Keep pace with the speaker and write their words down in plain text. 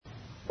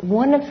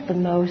one of the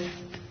most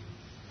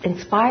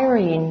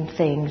inspiring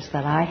things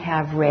that I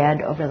have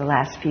read over the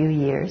last few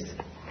years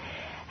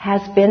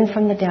has been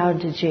from the Tao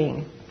Te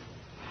Ching,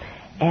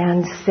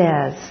 and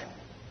says,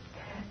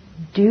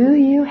 do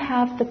you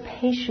have the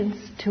patience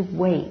to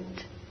wait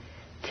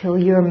till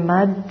your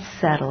mud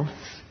settles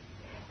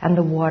and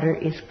the water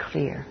is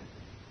clear?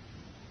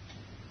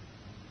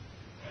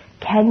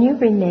 Can you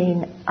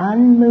remain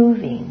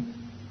unmoving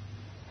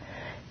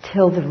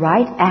till the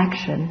right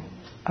action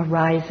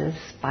arises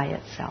by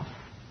itself?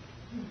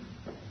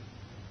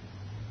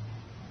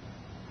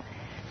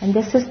 And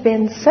this has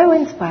been so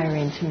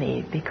inspiring to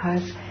me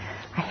because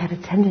I had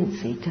a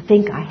tendency to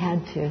think I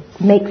had to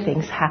make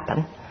things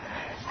happen.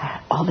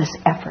 All this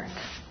effort.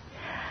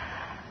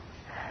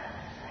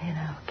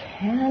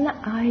 Can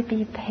I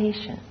be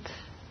patient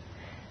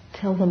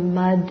till the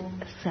mud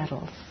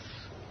settles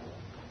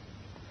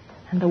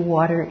and the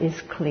water is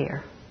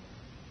clear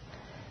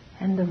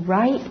and the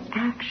right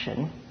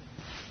action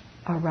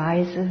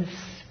arises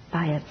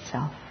by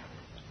itself?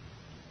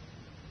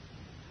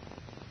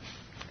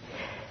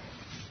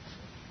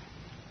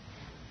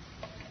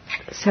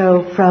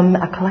 So from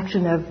a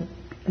collection of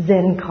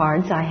Zen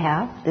cards I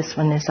have, this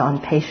one is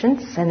on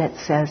patience, and it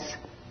says,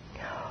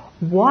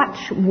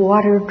 watch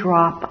water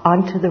drop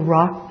onto the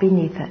rock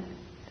beneath it.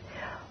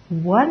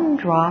 One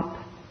drop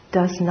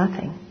does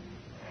nothing,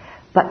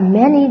 but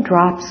many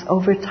drops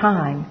over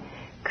time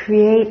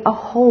create a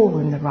hole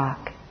in the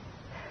rock.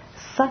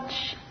 Such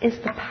is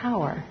the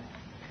power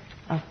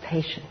of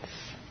patience.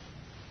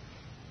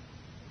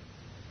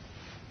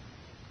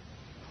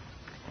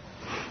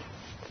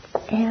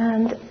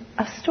 And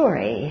a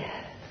story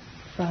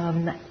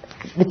from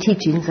the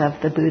teachings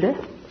of the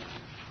Buddha,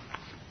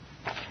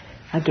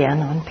 again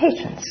on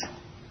patience.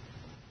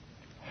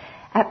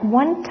 At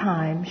one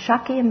time,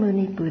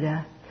 Shakyamuni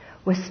Buddha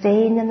was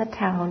staying in the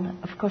town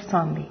of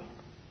Kosambi.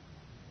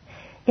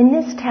 In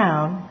this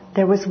town,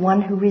 there was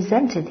one who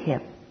resented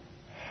him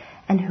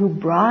and who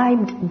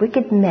bribed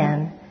wicked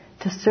men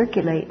to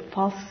circulate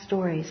false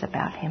stories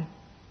about him.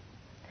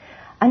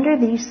 Under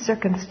these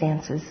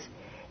circumstances,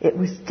 it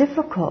was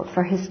difficult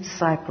for his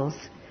disciples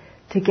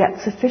to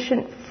get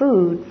sufficient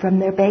food from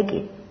their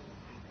begging,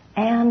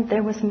 and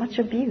there was much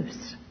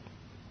abuse.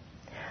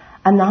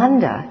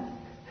 Ananda,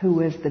 who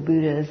was the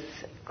Buddha's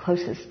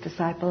closest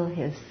disciple,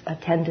 his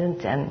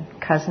attendant and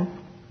cousin,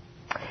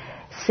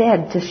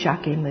 said to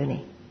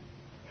Shakyamuni,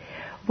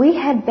 "We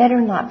had better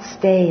not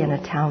stay in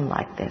a town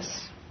like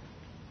this.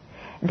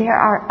 There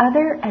are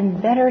other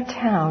and better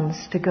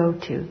towns to go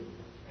to.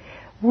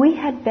 We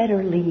had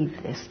better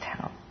leave this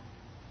town."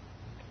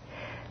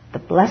 The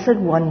Blessed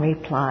One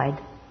replied,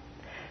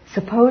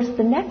 "Suppose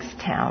the next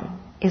town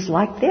is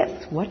like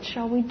this. What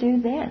shall we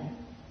do then?"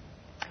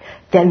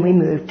 "Then we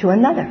move to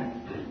another."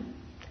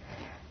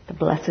 The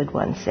Blessed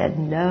One said,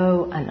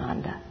 "No,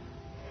 Ananda.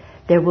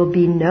 There will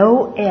be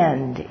no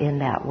end in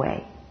that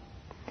way.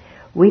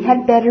 We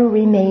had better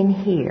remain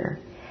here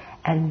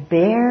and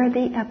bear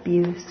the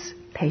abuse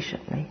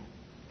patiently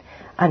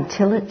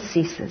until it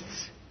ceases,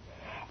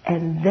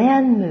 and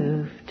then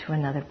move to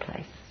another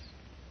place.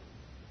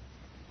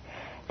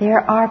 There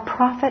are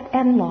profit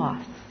and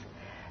loss,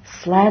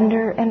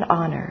 slander and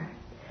honor,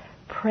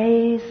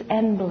 praise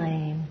and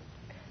blame,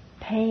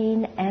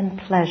 pain and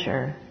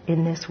pleasure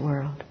in this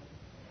world.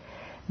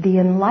 The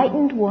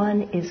enlightened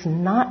one is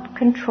not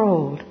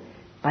controlled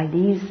by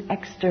these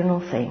external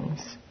things.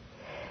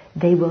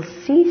 They will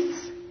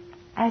cease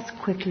as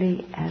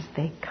quickly as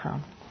they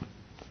come."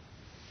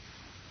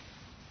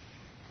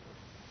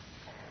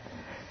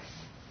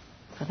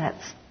 So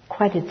that's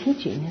quite a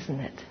teaching, isn't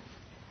it?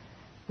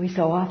 We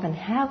so often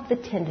have the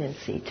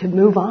tendency to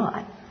move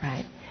on,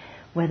 right?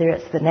 Whether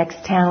it's the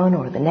next town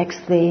or the next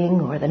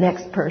thing or the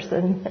next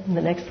person,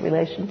 the next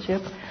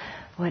relationship,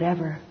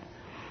 whatever.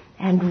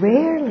 And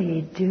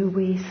rarely do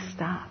we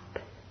stop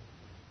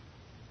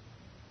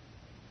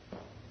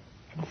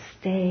and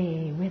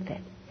stay with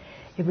it.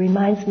 It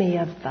reminds me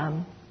of,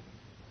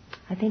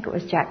 I think it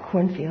was Jack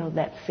Kornfield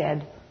that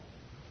said,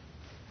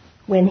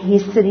 when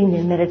he's sitting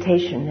in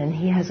meditation and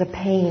he has a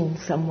pain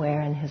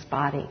somewhere in his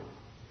body,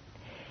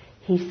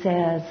 he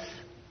says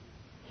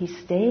he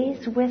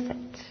stays with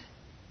it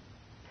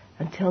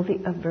until the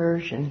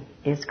aversion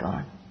is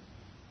gone.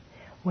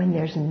 When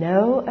there's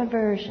no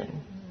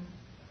aversion,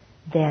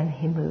 then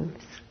he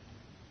moves.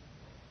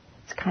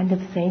 It's kind of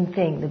the same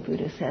thing. The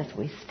Buddha says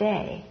we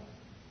stay,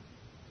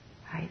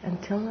 right,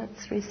 until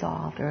it's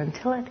resolved or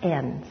until it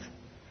ends.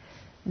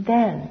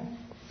 Then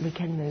we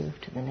can move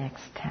to the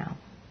next town.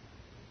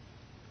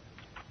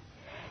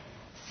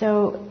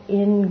 So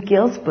in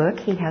Gil's book,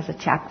 he has a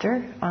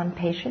chapter on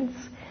patience,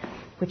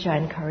 which I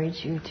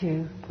encourage you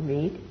to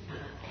read.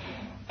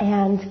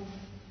 And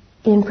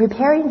in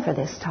preparing for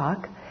this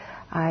talk,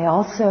 I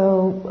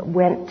also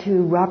went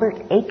to Robert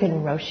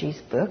Aiken Roshi's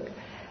book.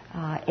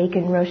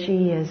 Aiken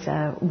Roshi is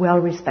a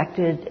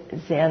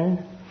well-respected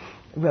Zen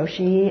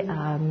Roshi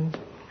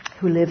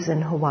who lives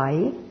in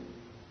Hawaii.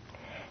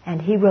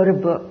 And he wrote a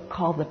book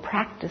called The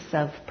Practice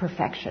of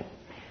Perfection.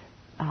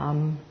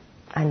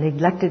 I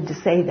neglected to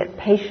say that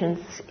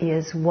patience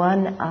is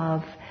one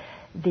of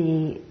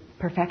the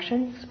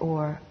perfections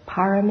or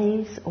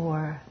paramis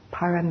or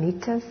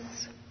paramitas.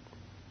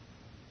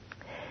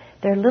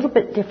 They're a little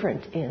bit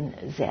different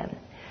in Zen,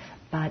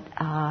 but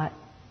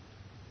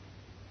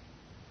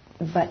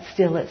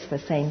still it's the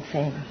same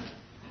thing.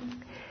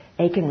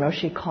 Aiken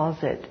Roshi calls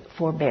it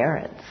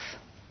forbearance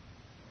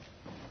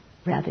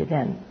rather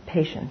than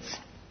patience.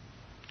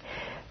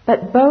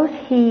 But both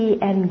he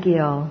and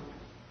Gil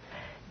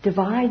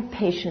divide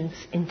patience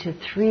into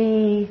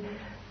three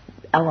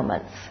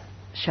elements,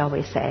 shall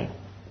we say.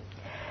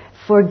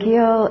 For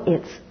Gil,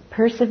 it's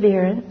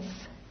perseverance,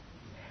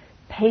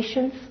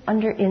 patience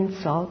under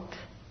insult,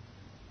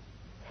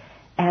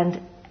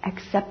 and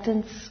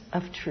acceptance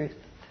of truth.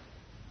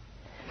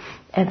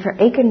 And for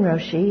Aiken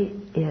Roshi,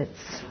 it's,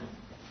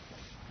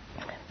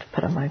 I have to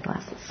put on my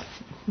glasses,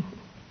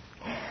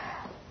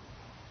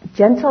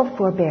 gentle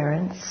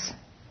forbearance,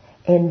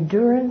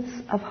 endurance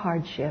of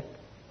hardship,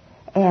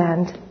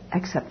 and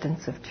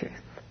acceptance of truth.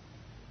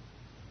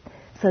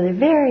 So they're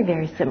very,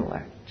 very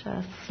similar,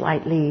 just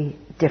slightly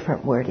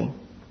different wording.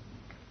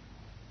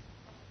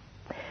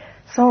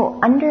 So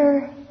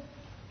under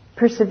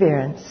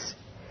perseverance,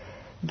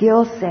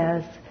 Gil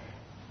says,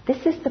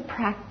 this is the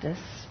practice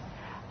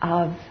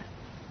of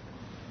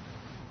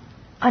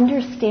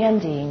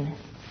understanding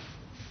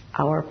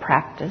our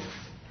practice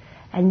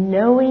and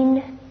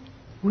knowing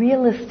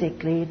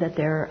realistically that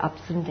there are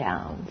ups and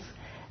downs,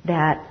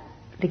 that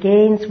the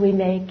gains we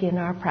make in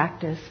our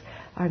practice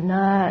are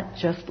not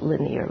just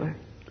linear,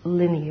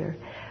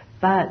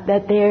 but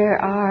that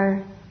there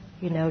are,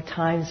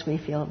 times we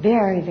feel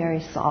very,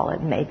 very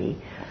solid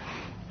maybe,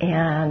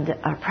 and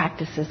our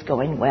practice is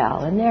going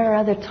well. And there are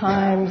other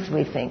times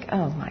we think,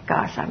 oh my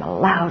gosh, I'm a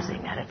lousy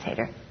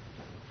meditator.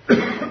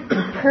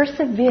 And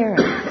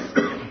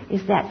perseverance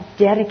is that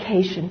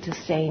dedication to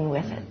staying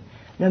with it,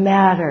 no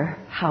matter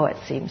how it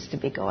seems to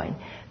be going.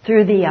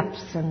 Through the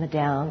ups and the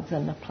downs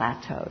and the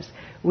plateaus,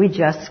 we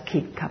just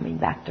keep coming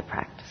back to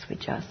practice. We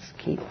just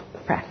keep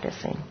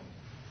practicing.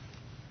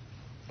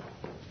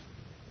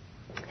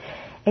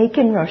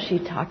 Aiken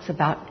Roshi talks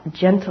about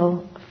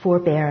gentle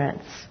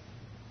forbearance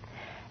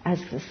as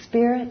the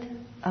spirit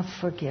of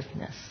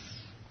forgiveness.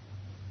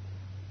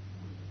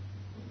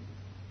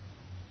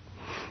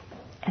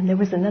 And there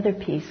was another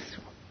piece,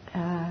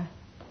 I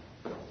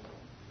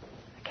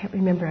can't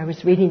remember, I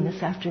was reading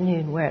this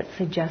afternoon, where it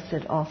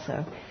suggested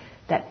also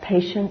that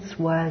patience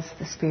was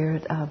the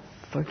spirit of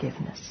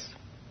forgiveness.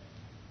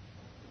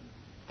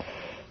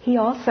 He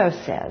also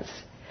says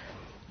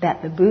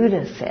that the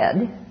Buddha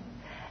said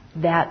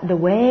that the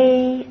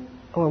way,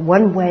 or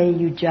one way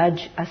you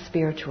judge a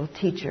spiritual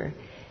teacher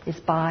is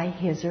by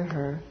his or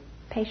her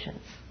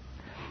patience.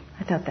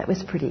 I thought that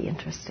was pretty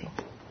interesting.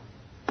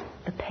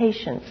 The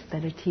patience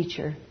that a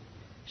teacher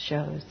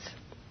shows.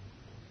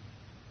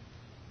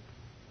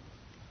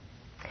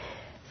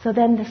 So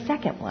then the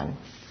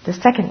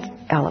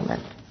second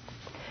element.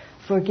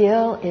 For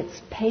Gil,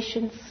 it's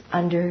patience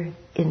under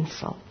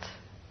insult.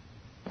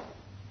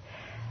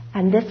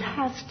 And this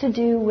has to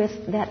do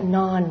with that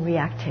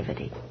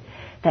non-reactivity.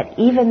 That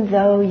even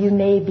though you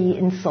may be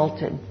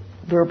insulted,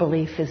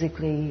 verbally,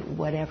 physically,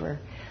 whatever,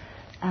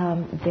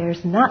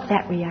 there's not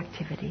that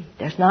reactivity.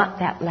 There's not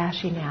that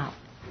lashing out.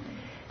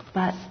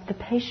 But the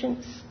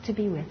patience to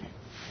be with it.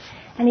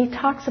 And he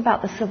talks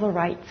about the civil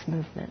rights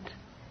movement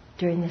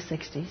during the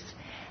 60s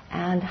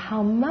and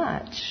how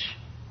much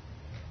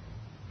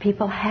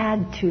people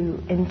had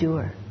to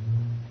endure.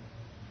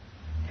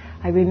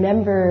 I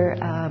remember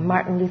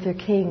Martin Luther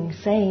King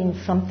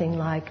saying something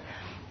like,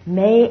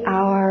 may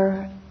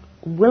our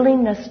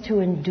willingness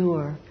to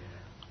endure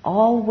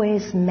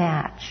always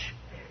match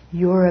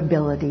your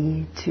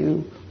ability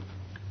to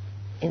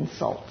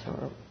insult,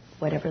 or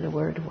whatever the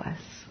word was.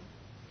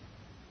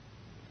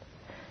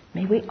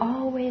 May we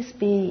always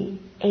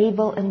be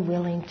able and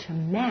willing to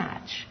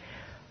match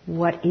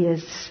what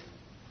is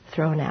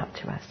thrown out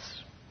to us.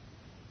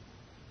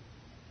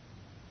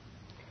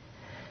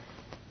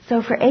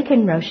 So for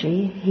Aiken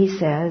Roshi, he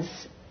says,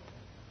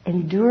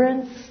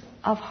 endurance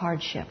of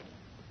hardship.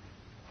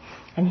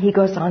 And he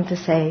goes on to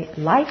say,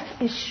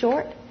 life is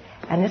short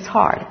and it's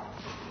hard.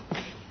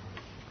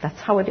 That's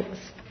how it is.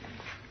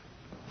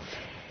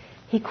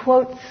 He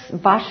quotes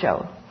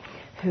Basho,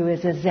 who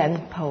is a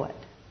Zen poet,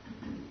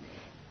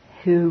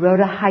 who wrote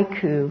a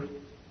haiku,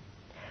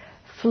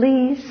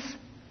 fleas,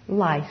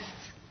 lice,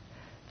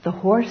 the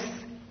horse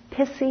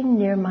pissing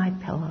near my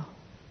pillow.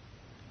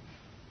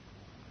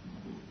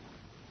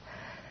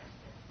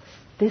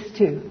 This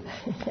too.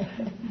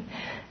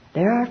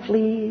 There are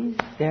fleas,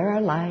 there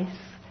are lice,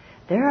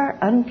 there are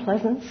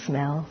unpleasant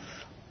smells.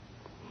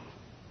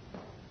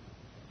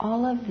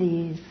 All of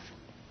these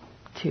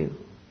too.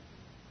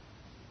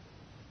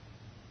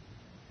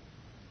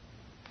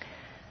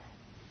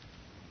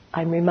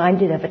 I'm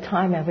reminded of a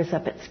time I was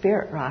up at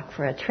Spirit Rock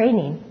for a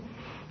training,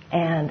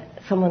 and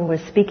someone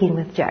was speaking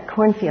with Jack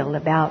Kornfield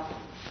about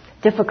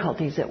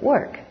difficulties at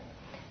work.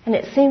 And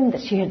it seemed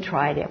that she had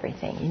tried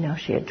everything.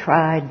 She had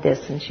tried this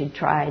and she'd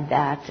tried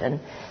that, and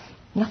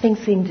nothing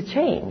seemed to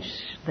change.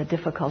 The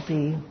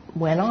difficulty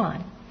went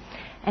on.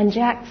 And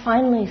Jack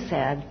finally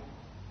said,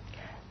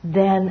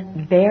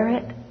 "Then bear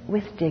it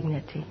with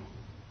dignity."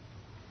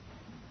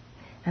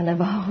 And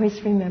I've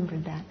always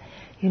remembered that.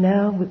 You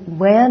know,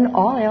 when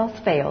all else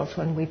fails,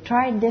 when we've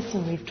tried this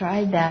and we've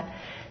tried that,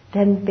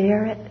 then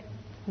bear it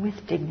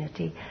with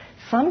dignity.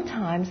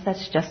 Sometimes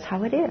that's just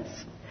how it is.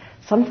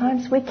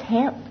 Sometimes we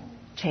can't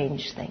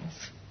change things.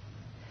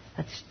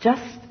 That's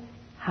just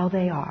how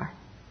they are.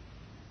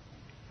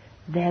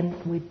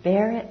 Then we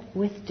bear it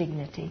with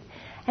dignity.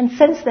 And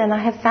since then,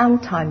 I have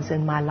found times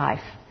in my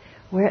life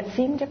where it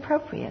seemed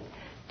appropriate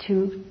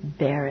to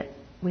bear it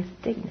with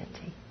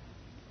dignity.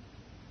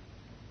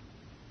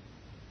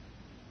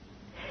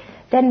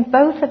 Then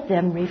both of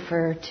them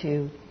refer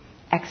to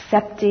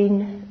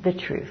accepting the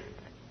truth.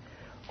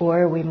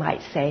 Or we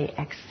might say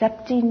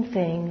accepting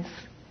things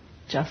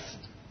just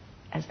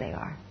as they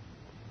are.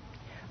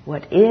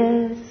 What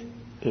is,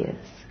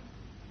 is.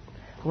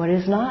 What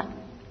is not,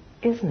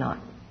 is not.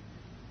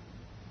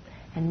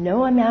 And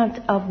no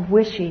amount of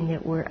wishing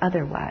it were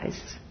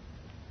otherwise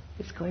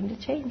is going to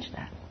change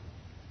that.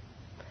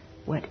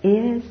 What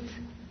is,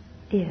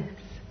 is.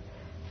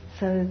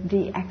 So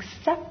the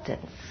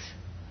acceptance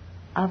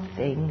of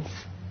things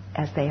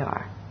as they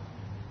are.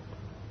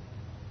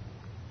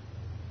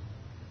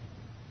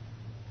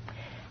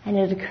 And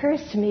it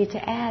occurs to me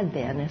to add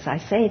then, as I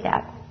say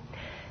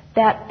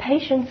that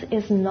patience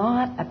is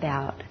not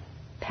about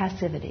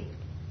passivity.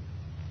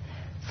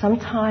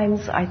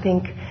 Sometimes I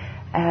think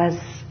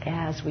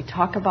as we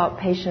talk about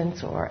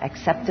patience or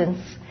acceptance,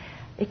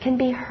 it can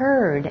be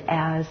heard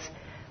as,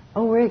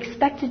 oh, we're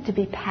expected to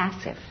be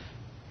passive,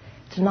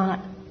 to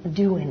not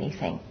do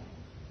anything.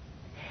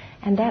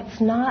 And that's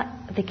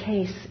not the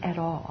case at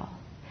all.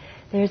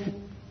 There's a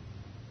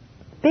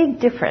big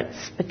difference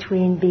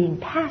between being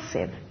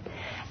passive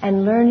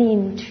and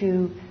learning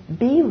to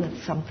be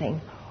with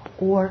something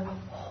or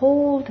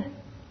hold,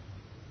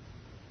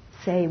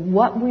 say,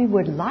 what we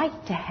would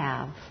like to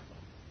have,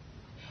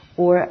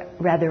 or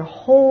rather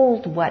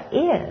hold what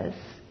is,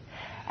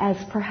 as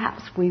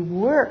perhaps we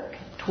work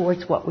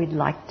towards what we'd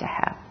like to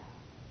have.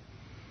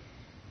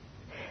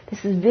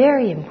 This is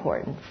very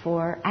important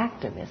for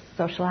activists,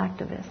 social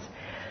activists,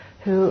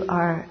 who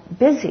are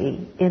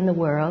busy in the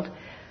world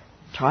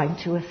trying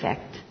to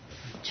effect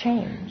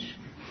change.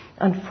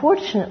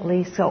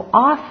 Unfortunately, so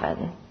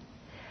often,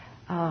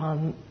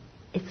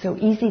 it's so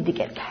easy to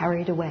get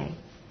carried away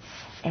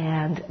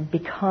and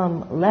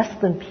become less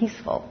than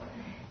peaceful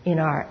in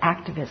our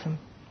activism.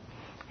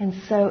 And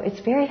so it's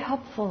very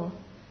helpful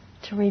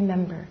to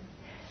remember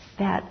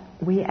that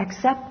we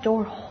accept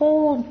or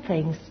hold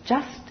things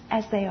just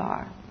as they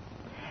are,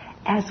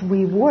 as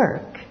we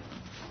work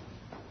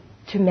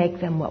to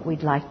make them what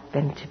we'd like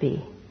them to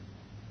be.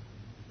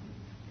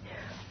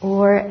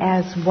 Or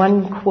as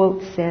one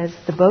quote says,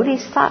 the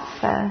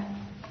Bodhisattva,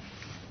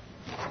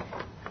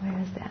 where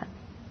is that?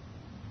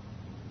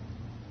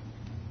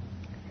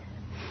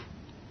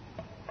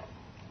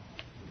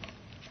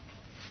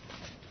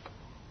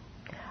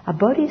 A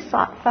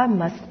bodhisattva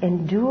must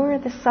endure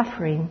the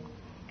suffering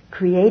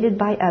created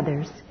by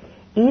others,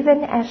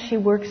 even as she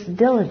works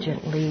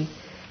diligently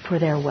for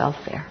their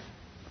welfare.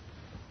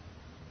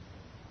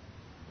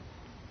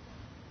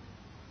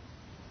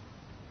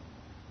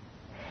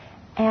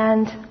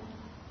 And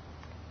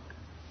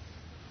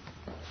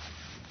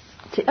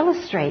to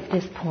illustrate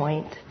this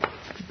point,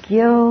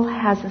 Gil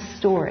has a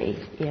story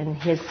in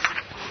his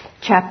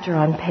chapter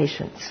on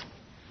patience.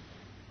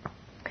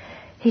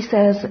 He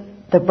says,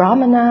 the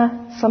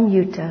Brahmana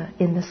Samyutta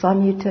in the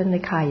Samyutta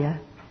Nikaya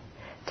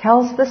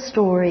tells the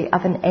story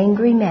of an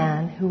angry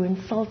man who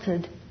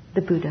insulted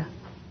the Buddha.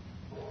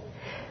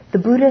 The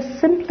Buddha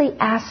simply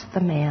asked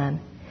the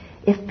man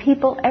if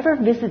people ever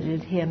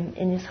visited him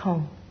in his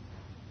home.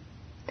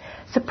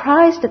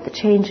 Surprised at the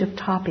change of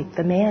topic,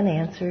 the man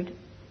answered,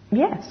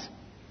 yes.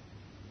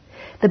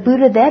 The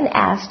Buddha then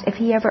asked if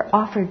he ever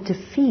offered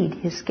to feed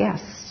his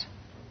guests.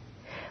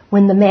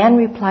 When the man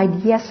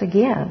replied yes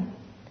again,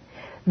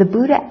 the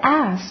Buddha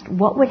asked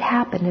what would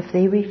happen if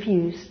they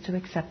refused to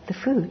accept the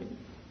food.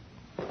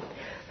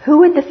 Who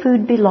would the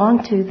food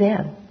belong to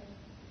then?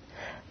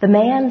 The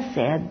man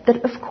said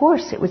that of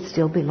course it would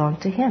still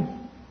belong to him.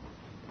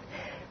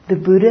 The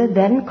Buddha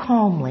then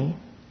calmly,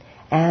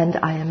 and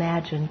I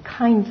imagine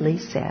kindly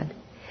said,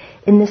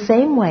 in the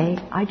same way,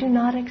 I do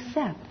not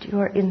accept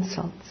your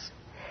insults.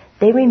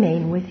 They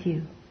remain with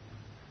you.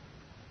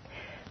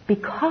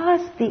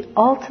 Because the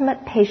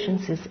ultimate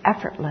patience is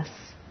effortless,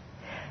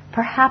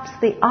 perhaps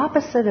the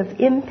opposite of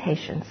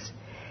impatience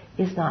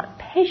is not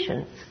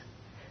patience,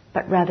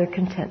 but rather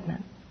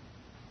contentment.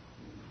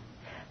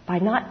 By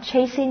not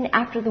chasing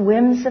after the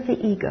whims of the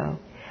ego,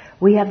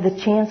 we have the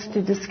chance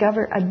to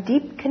discover a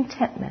deep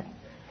contentment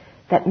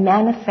that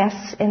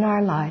manifests in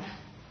our life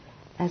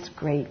as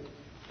great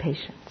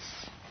patience.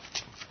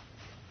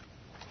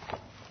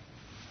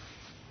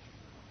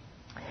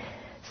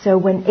 So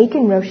when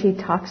Aiken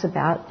Roshi talks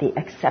about the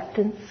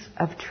acceptance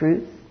of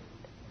truth,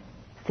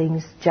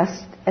 things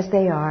just as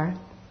they are,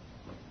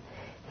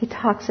 he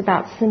talks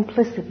about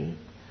simplicity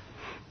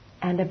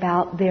and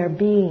about there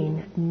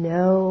being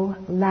no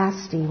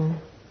lasting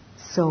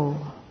soul.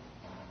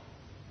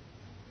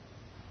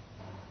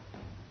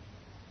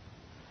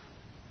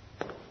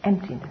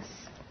 Emptiness.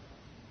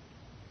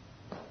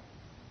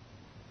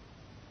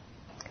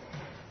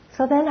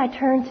 So then I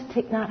turn to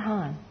Thich Nhat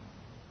Hanh.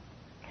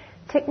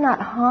 Thich Nhat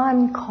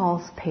Hanh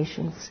calls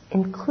patience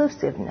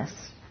inclusiveness.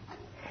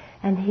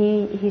 And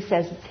he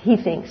says he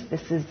thinks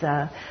this is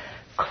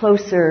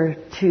closer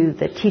to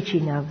the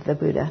teaching of the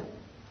Buddha.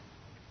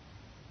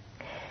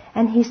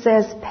 And he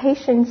says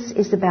patience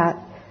is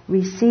about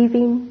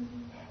receiving,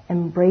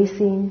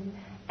 embracing,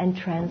 and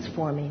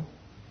transforming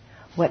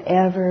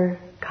whatever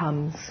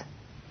comes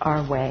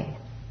our way.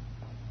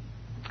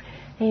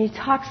 And he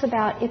talks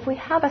about if we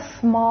have a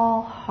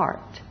small heart,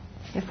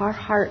 if our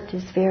heart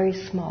is very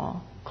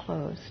small,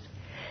 closed,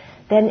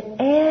 then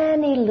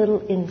any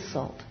little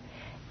insult,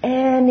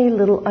 any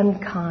little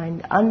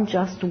unkind,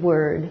 unjust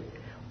word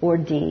or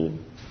deed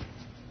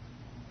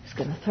is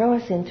going to throw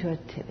us into a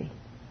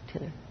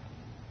tither.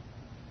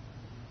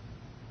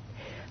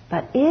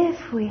 But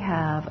if we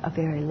have a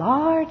very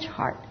large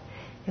heart,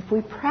 if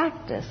we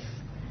practice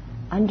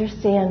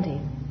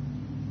understanding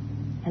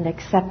and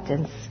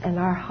acceptance, and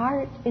our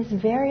heart is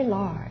very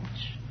large,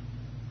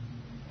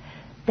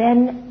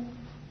 then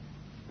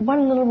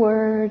one little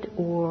word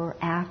or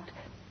act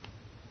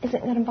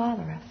isn't going to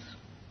bother us.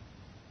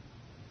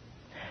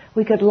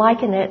 We could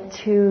liken it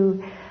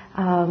to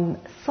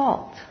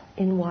salt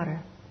in water.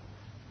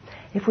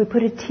 If we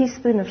put a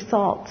teaspoon of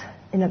salt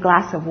in a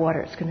glass of water,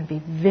 it's going to be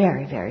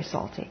very, very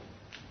salty.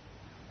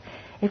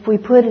 If we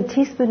put a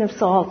teaspoon of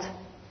salt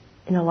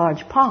in a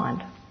large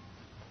pond,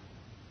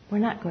 we're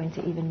not going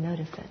to even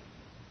notice it.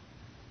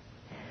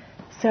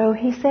 So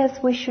he says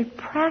we should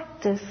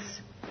practice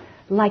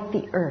like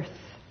the earth.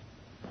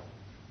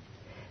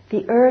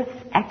 The earth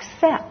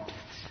accepts,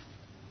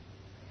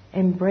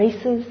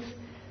 embraces,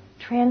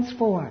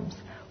 transforms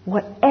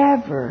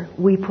whatever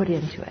we put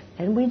into it.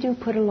 And we do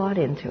put a lot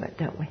into it,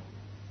 don't we?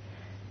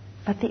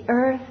 But the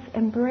earth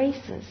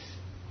embraces,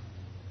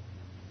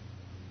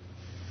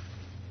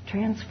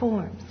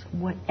 transforms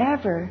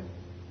whatever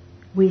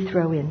we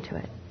throw into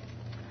it.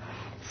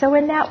 So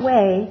in that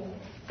way,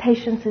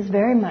 patience is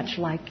very much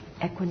like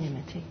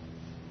equanimity.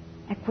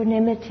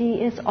 Equanimity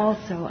is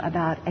also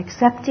about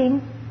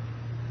accepting,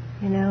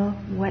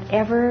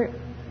 whatever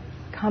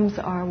comes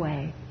our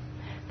way.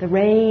 The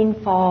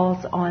rain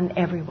falls on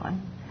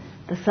everyone.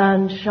 The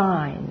sun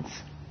shines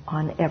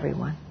on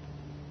everyone.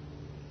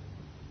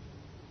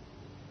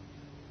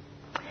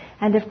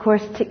 And of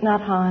course, Thich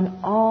Nhat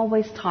Hanh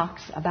always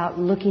talks about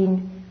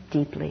looking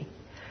deeply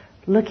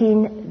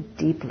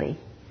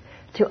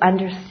to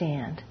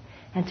understand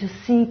and to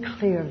see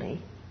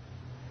clearly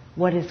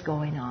what is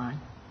going on.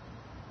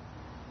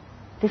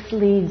 This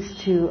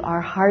leads to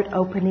our heart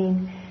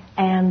opening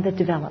and the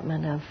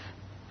development of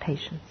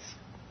patience.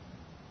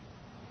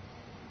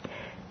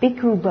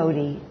 Bhikkhu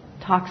Bodhi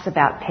talks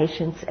about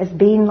patience as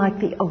being like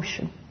the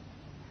ocean,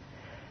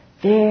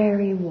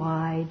 very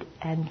wide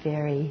and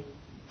very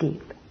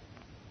deep.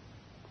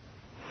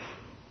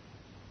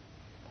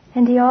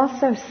 And he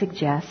also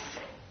suggests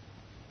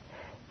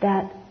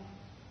that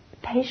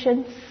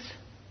patience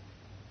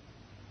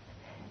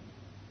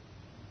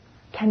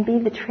can be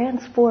the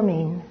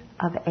transforming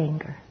of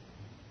anger.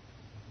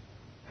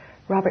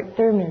 Robert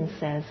Thurman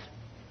says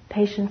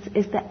patience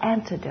is the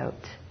antidote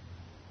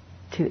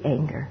to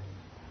anger.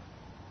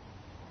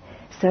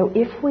 So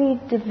if we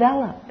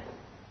develop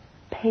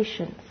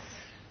patience,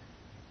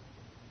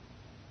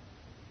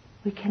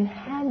 we can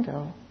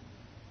handle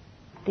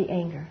the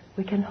anger.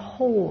 We can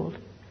hold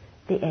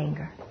the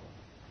anger.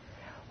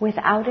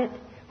 Without it,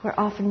 we're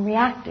often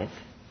reactive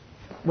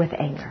with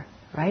anger,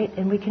 right?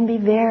 And we can be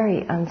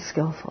very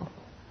unskillful.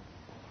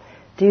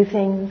 Do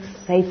things,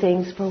 say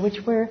things for which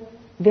we're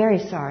very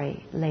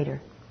sorry later.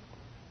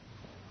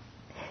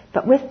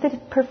 But with the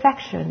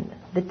perfection,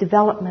 the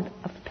development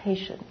of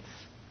patience,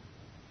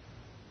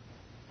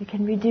 we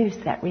can reduce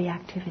that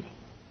reactivity.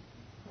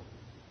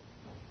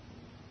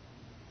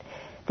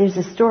 There's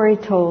a story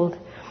told,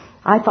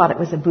 I thought it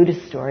was a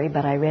Buddhist story,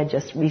 but I read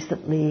just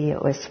recently,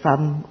 it was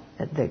from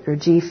the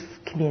Gurdjieff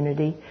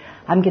community.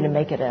 I'm going to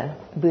make it a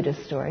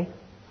Buddhist story.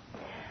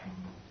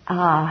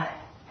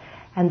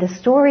 And the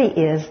story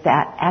is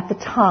that at the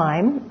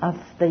time of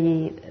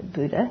the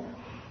Buddha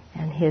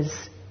and his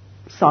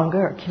Sangha,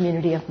 or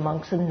community of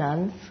monks and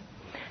nuns,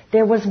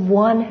 there was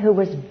one who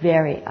was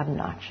very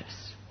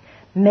obnoxious,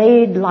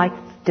 made life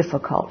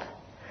difficult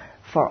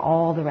for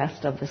all the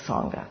rest of the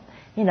Sangha.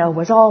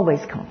 Was always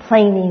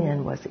complaining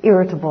and was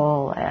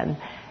irritable and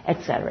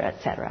et cetera,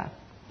 et cetera.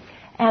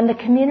 And the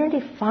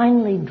community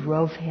finally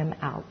drove him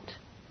out,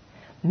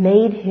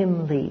 made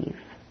him leave.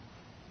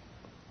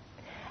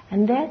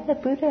 And then the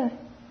Buddha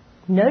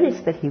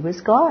noticed that he was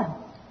gone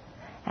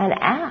and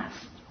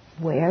asked,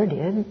 where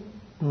did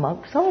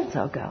monk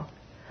so-and-so go?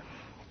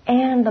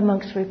 And the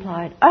monks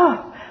replied,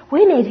 oh,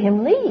 we made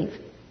him leave.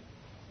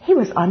 He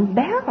was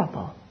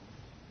unbearable.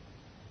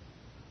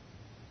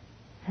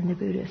 And the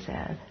Buddha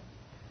said,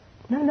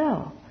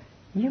 No.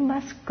 You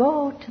must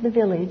go to the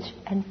village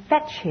and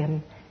fetch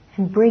him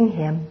and bring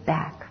him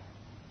back.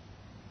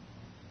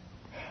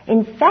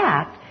 In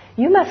fact,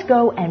 you must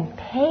go and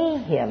pay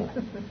him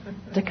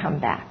to come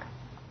back.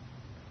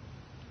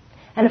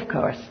 And of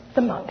course,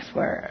 the monks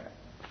were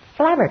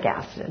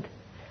flabbergasted.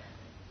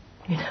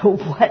 You know,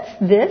 what's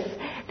this?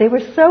 They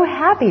were so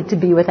happy to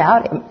be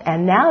without him,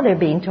 and now they're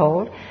being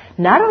told,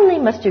 not only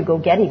must you go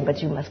get him, but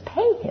you must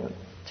pay him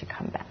to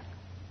come back.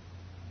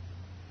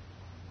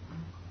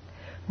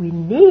 We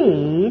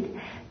need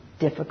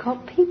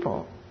difficult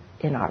people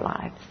in our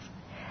lives.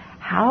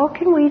 How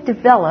can we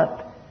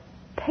develop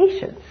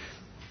patience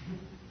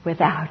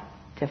without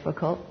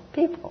difficult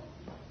people?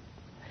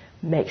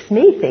 Makes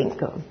me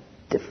think of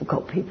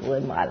difficult people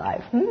in my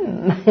life.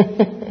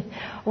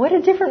 What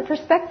a different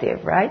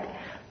perspective, right?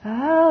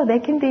 Oh, they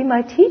can be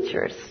my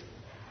teachers.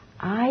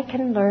 I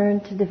can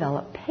learn to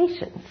develop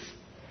patience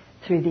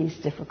through these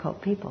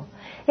difficult people.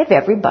 If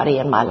everybody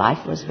in my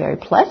life was very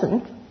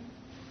pleasant,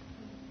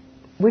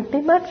 wouldn't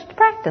be much to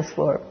practice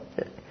for.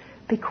 It'd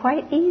be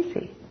quite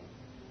easy.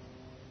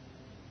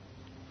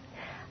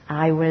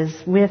 I was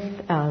with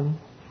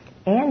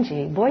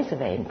Angie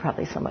Boissevain,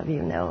 probably some of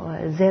you know,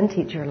 a Zen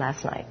teacher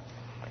last night.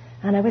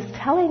 And I was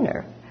telling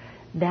her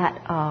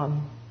that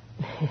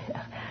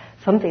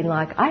something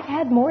like, I've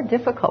had more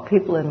difficult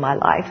people in my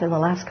life in the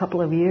last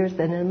couple of years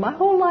than in my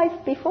whole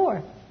life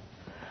before.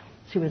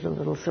 She was a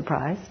little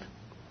surprised.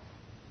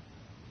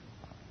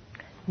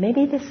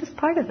 Maybe this is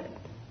part of it.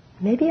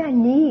 Maybe I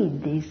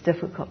need these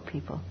difficult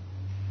people.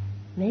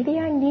 Maybe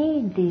I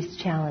need these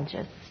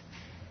challenges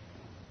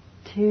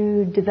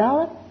to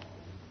develop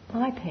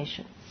my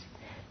patience,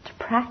 to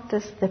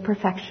practice the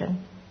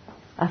perfection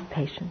of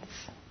patience.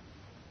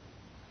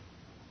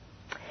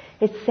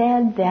 It's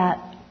said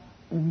that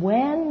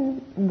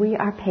when we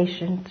are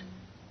patient,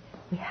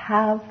 we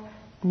have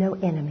no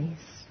enemies.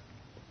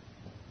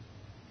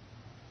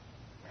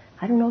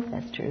 I don't know if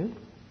that's true,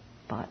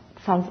 but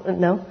sounds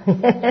no.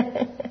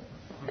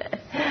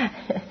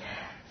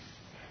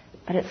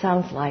 But it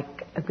sounds like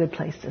a good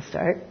place to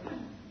start.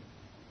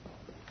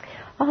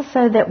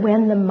 Also, that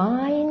when the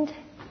mind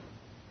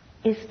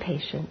is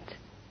patient,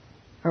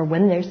 or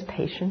when there's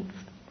patience,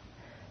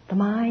 the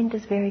mind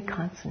is very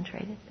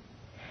concentrated.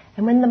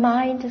 And when the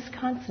mind is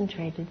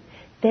concentrated,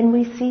 then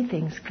we see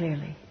things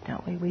clearly,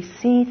 don't we? We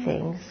see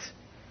things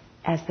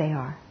as they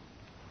are.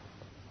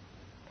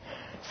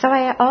 So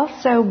I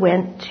also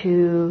went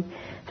to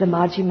the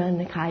Majjhima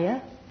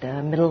Nikaya,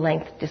 the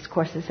middle-length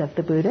discourses of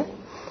the Buddha,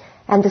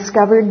 and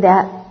discovered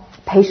that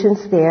patience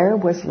there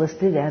was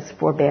listed as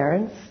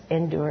forbearance,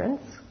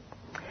 endurance.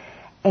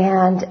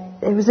 And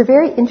there was a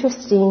very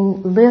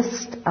interesting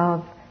list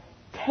of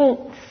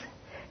taints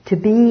to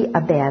be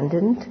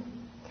abandoned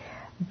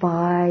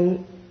by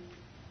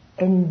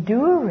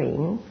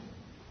enduring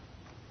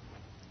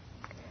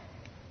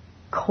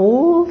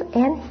cold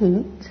and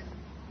heat,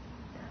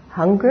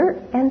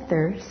 hunger and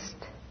thirst,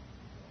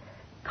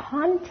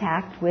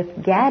 contact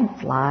with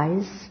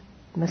gadflies,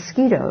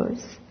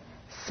 mosquitoes,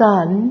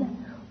 sun,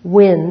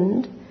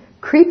 wind,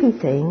 creepy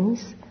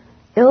things,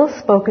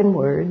 ill-spoken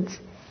words,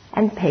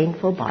 and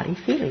painful body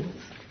feelings.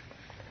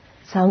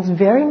 Sounds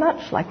very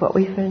much like what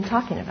we've been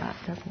talking about,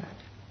 doesn't it?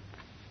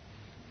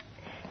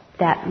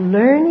 That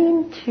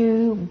learning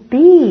to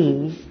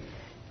be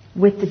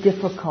with the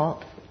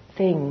difficult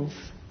things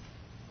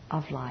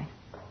of life.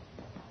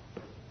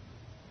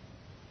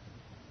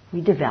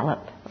 We develop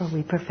or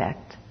we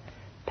perfect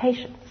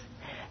patience.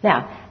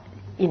 Now,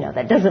 you know,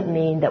 that doesn't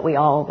mean that we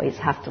always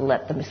have to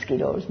let the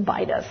mosquitoes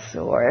bite us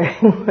or,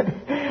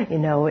 you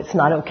know, it's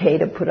not okay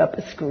to put up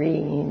a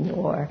screen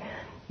or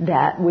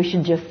that we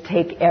should just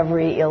take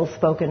every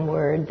ill-spoken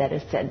word that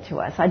is said to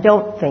us. I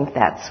don't think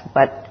that's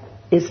what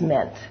is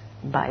meant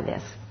by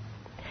this.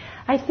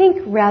 I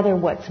think rather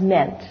what's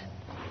meant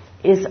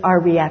is our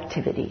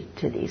reactivity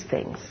to these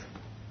things.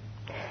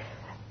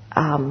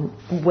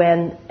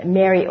 When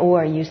Mary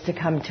Orr used to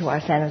come to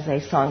our San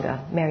Jose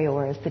Sangha, Mary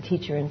Orr is the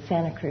teacher in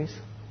Santa Cruz,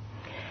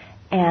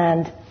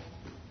 and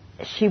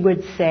she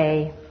would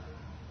say,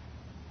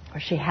 or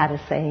she had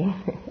a saying,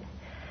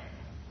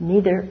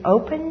 neither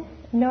open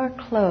nor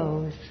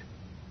close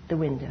the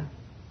window.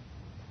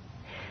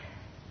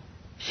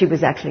 She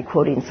was actually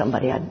quoting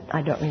somebody,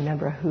 I don't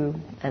remember who,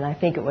 and I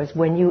think it was,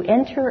 when you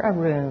enter a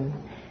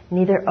room,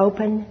 neither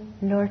open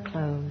nor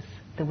close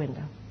the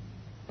window.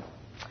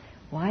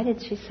 Why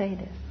did she say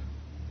this?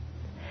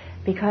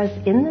 Because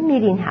in the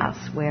meeting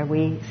house where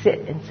we sit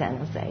in San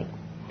Jose,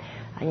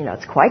 you know,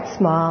 it's quite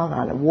small.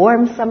 On a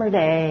warm summer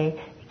day,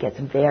 it gets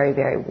very,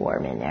 very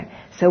warm in there.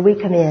 So we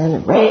come in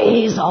and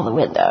raise all the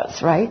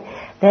windows, right?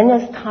 Then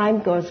as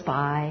time goes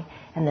by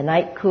and the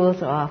night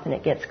cools off and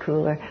it gets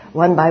cooler,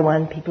 one by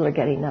one people are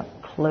getting up,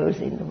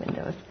 closing the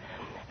windows.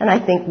 And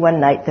I think one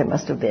night there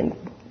must have been,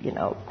 you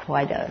know,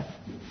 quite a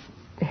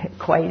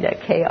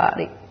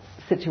chaotic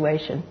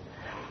situation.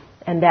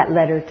 And that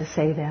led her to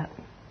say that.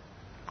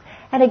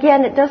 And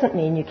again, it doesn't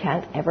mean you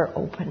can't ever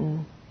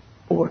open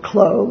or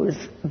close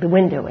the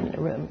window in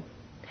the room.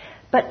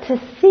 But to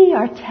see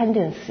our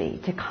tendency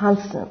to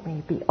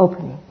constantly be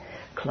opening,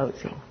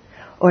 closing,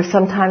 or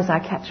sometimes I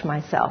catch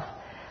myself,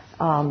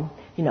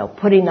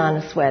 putting on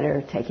a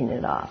sweater, taking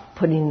it off,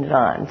 putting it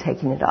on,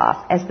 taking it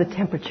off, as the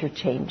temperature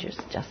changes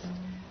just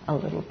a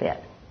little bit.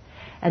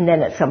 And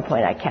then at some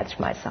point I catch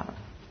myself,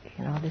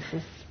 this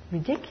is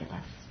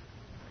ridiculous.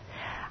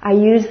 I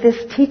use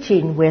this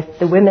teaching with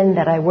the women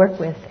that I work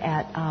with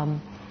at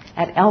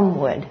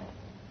Elmwood,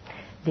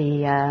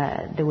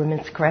 the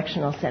Women's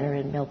Correctional Center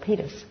in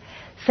Milpitas.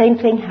 Same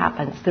thing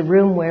happens. The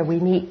room where we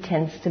meet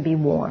tends to be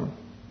warm.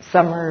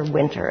 Summer,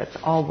 winter, it's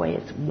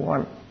always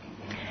warm.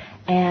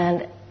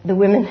 And the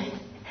women,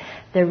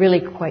 they're really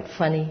quite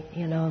funny.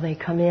 They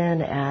come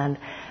in and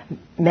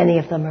many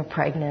of them are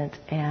pregnant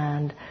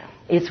and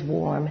it's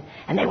warm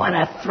and they want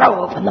to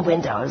throw open the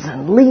windows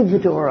and leave the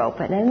door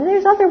open. And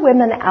there's other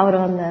women out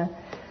on the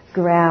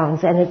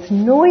grounds and it's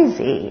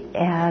noisy.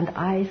 And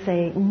I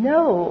say,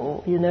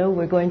 no,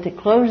 we're going to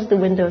close the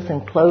windows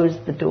and close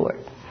the door.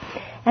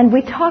 And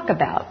we talk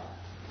about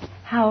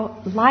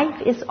how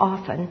life is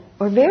often,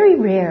 or very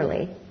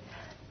rarely,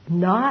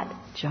 not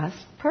just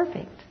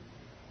perfect.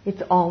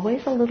 It's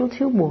always a little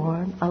too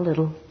warm, a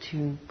little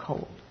too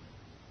cold.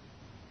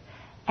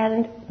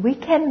 And we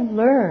can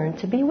learn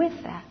to be with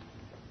that.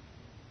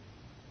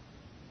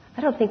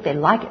 I don't think they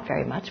like it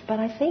very much, but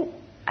I think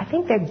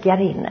they're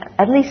getting that,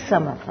 at least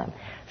some of them.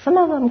 Some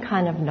of them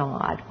kind of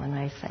nod when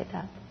I say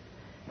that.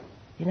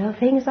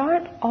 Things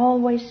aren't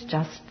always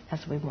just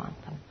as we want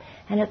them.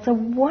 And it's a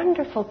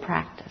wonderful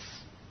practice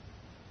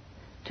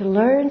to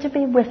learn to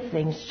be with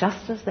things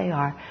just as they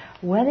are,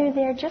 whether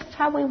they're just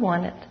how we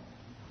want it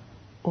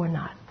or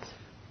not.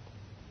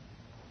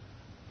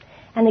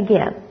 And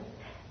again,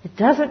 it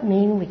doesn't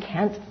mean we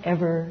can't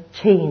ever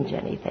change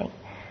anything.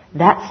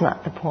 That's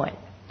not the point.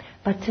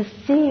 But to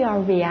see our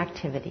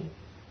reactivity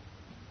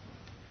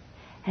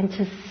and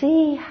to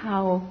see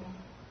how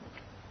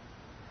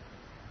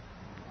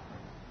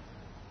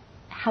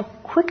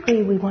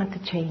quickly we want to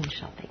change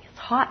something. It's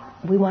hot,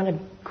 we want to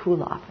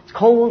cool off. It's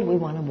cold, we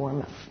want to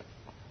warm up.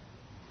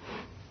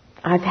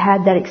 I've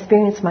had that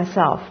experience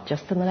myself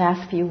just in the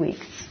last few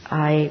weeks.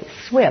 I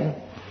swim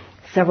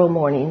several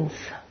mornings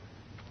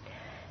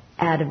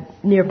at a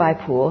nearby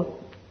pool,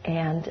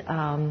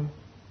 and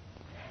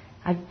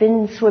I've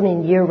been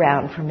swimming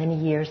year-round for many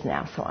years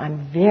now, so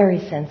I'm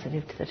very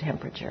sensitive to the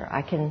temperature.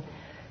 I can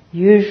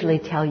usually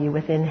tell you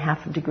within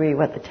half a degree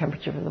what the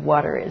temperature of the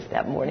water is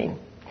that morning.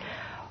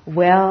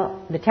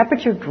 Well, the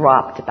temperature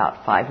dropped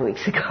about 5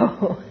 weeks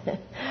ago.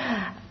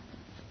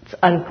 It's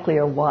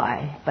unclear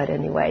why, but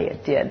anyway,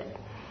 it did.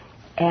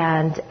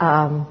 And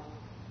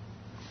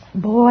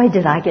boy,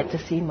 did I get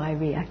to see my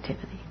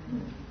reactivity.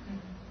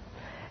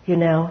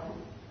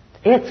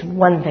 It's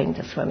one thing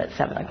to swim at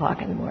 7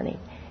 o'clock in the morning.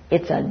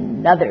 It's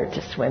another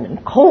to swim in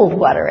cold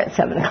water at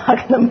 7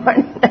 o'clock in the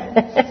morning.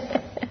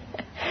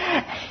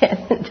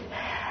 And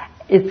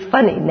it's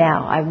funny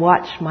now. I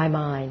watch my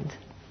mind.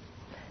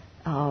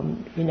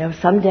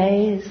 Some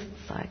days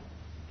it's like,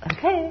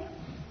 okay,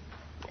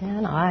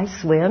 and I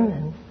swim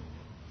and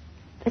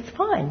it's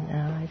fine.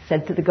 I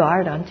said to the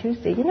guard on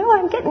Tuesday,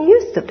 I'm getting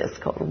used to this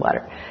cold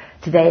water.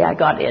 Today I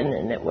got in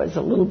and it was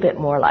a little bit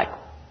more like,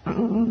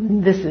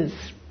 this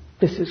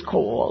is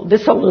cold.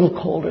 This is a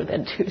little colder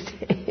than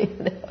Tuesday.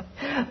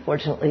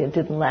 Fortunately, it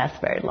didn't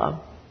last very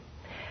long.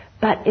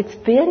 But it's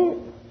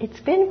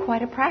been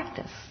quite a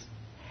practice.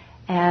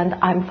 And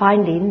I'm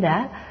finding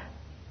that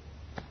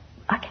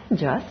I can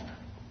adjust.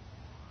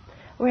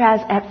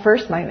 Whereas at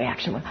first my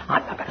reaction was,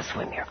 I'm not going to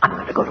swim here. I'm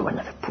going to go to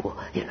another pool.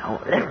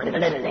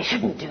 They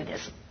shouldn't do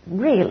this.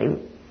 Really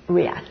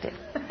reactive.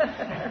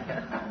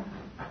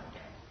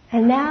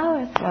 And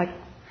now it's like,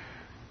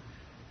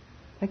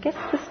 I guess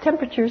this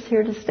temperature is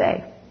here to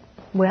stay.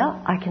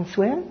 Well, I can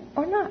swim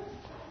or not.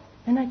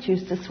 And I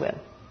choose to swim.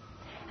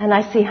 And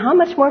I see how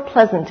much more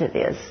pleasant it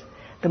is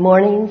the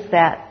mornings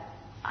that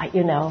I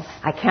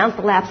count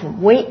the laps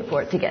and wait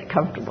for it to get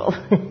comfortable.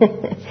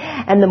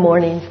 And the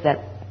mornings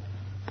that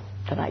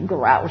I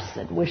grouse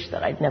and wish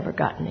that I'd never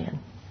gotten in.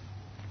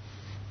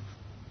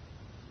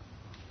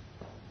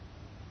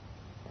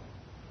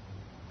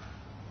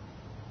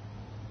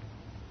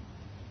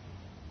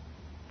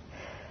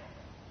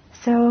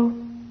 So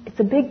it's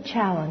a big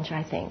challenge,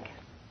 I think,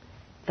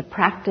 the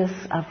practice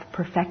of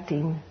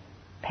perfecting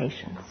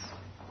patience.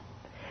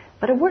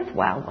 But a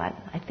worthwhile one.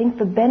 I think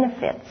the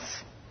benefits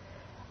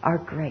are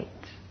great.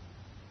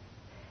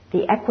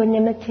 The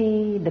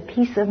equanimity, the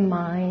peace of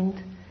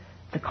mind,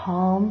 the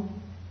calm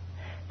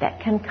that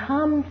can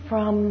come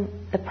from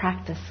the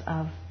practice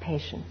of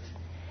patience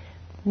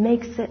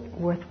makes it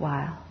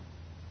worthwhile.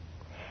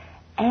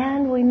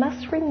 And we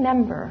must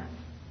remember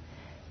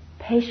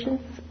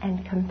patience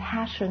and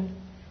compassion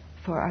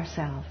for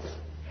ourselves,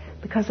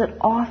 because it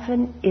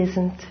often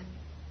isn't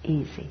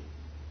easy.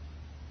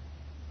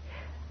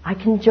 I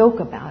can joke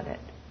about it,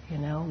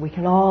 we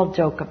can all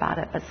joke about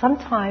it, but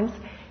sometimes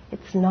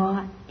it's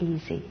not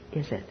easy,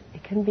 is it?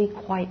 It can be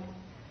quite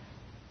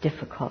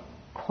difficult,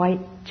 quite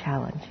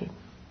challenging.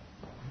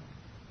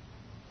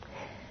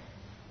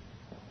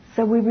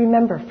 So we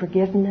remember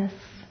forgiveness,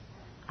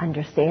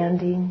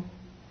 understanding,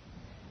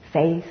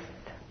 faith,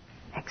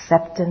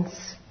 acceptance,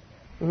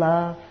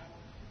 love.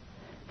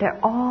 They're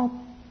all,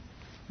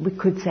 we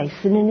could say,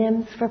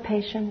 synonyms for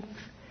patience.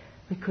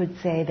 We could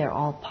say they're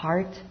all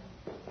part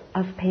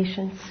of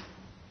patience.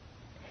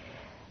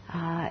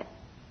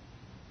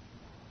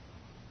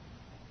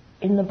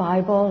 In the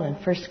Bible, in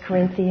 1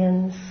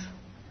 Corinthians,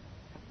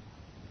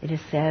 it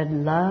is said,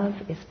 love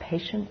is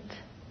patient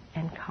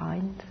and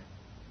kind.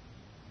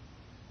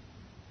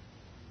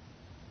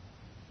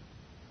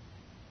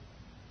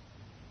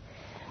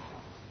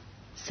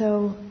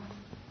 So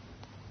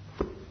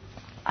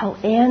I'll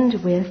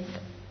end with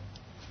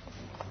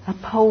a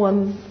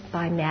poem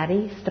by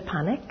Maddie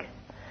Stepanek.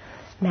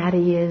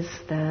 Maddie is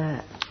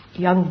the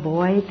young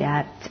boy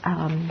that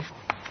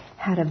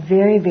had a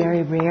very,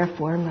 very rare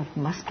form of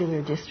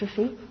muscular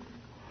dystrophy.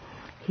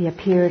 He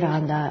appeared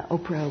on the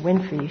Oprah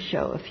Winfrey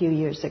Show a few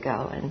years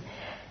ago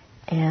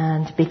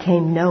and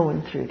became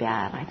known through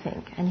that, I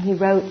think. And he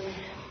wrote,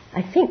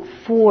 I think,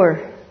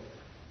 4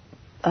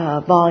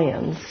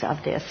 volumes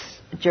of this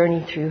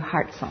Journey Through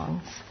Heart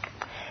Songs.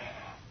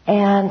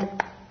 And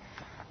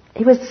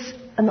he was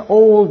an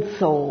old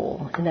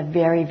soul in a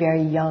very,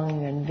 very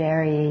young and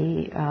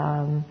very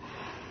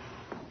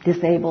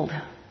disabled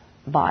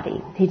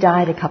body. He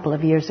died a couple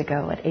of years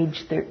ago at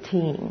age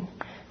 13.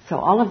 So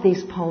all of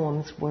these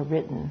poems were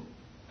written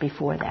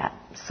before that.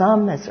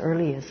 Some as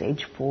early as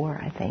age 4,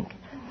 I think.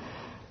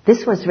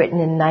 This was written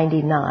in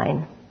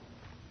 99.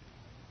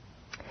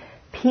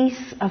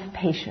 Peace of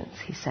patience,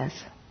 he says.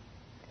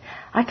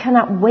 I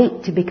cannot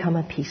wait to become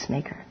a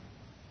peacemaker.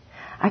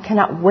 I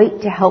cannot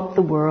wait to help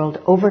the world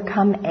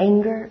overcome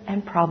anger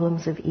and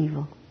problems of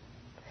evil.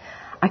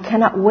 I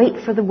cannot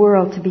wait for the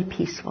world to be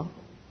peaceful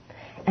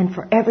and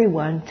for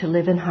everyone to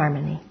live in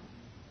harmony.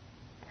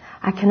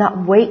 I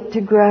cannot wait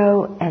to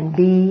grow and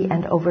be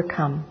and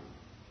overcome,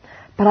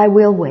 but I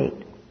will wait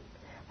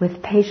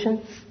with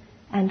patience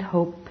and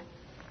hope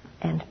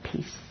and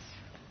peace.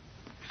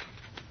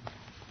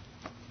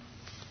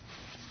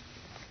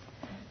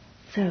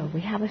 So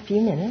we have a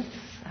few minutes.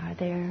 Are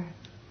there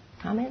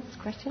comments,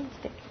 questions?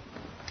 Dick?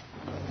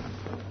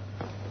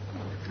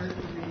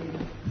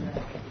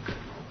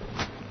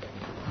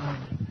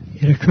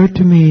 It occurred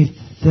to me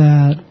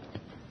that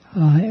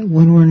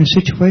when we're in a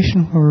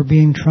situation where we're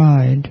being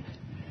tried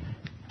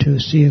to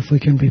see if we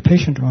can be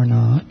patient or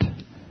not,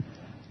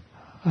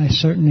 I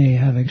certainly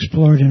have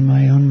explored in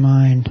my own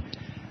mind,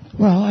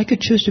 well, I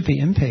could choose to be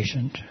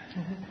impatient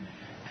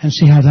and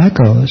see how that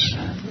goes.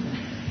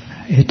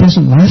 It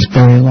doesn't last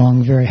very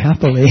long, very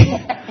happily.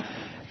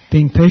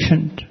 Being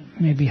patient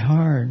may be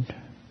hard,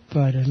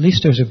 but at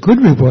least there's a good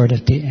reward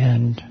at the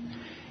end.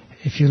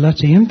 If you let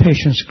the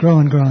impatience grow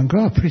and grow and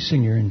grow, pretty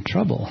soon you're in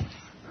trouble.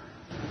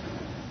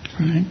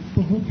 Right?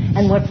 Mm-hmm.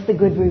 And what's the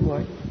good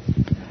reward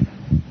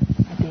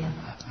at the end?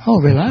 Oh,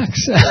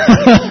 relax.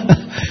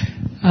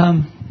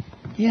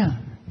 Yeah.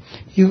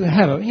 You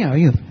have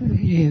you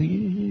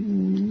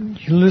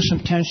lose some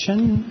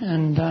tension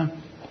and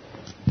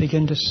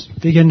begin to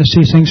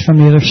see things from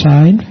the other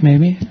side,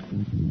 maybe.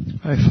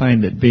 I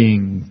find that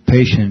being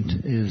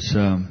patient is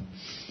a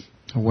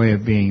way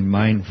of being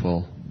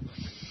mindful.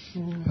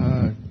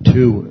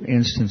 2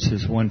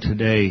 instances, one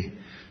today,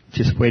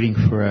 just waiting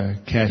for a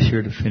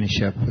cashier to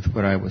finish up with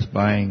what I was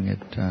buying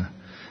at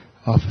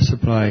Office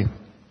Supply.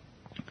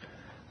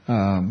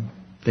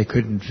 They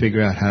couldn't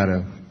figure out how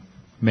to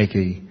make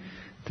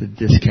the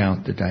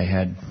discount that I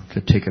had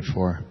the ticket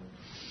for.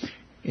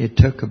 It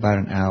took about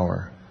an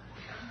hour.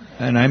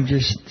 And I'm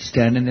just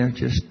standing there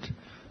just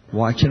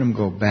watching them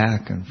go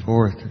back and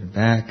forth and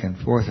back and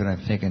forth. And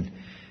I'm thinking,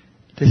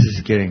 this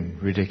is getting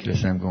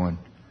ridiculous. I'm going,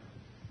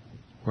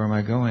 where am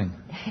I going?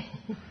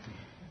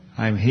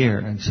 I'm here.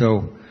 And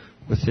so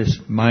with this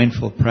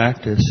mindful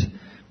practice,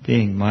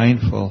 being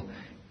mindful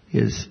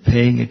is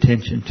paying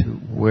attention to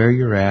where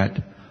you're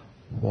at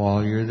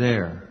while you're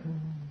there.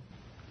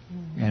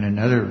 And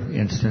another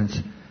instance,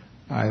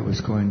 I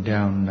was going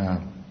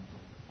down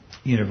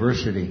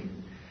University,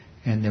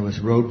 and there was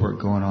road work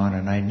going on,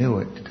 and I knew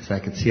it because I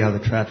could see how the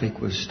traffic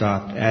was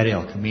stopped at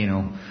El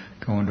Camino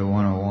going to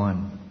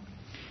 101.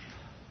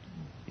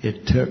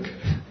 It took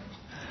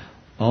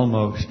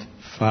almost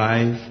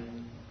 5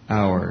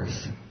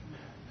 hours,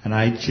 and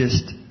I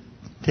just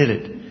did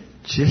it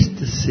just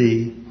to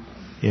see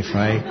if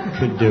I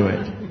could do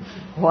it.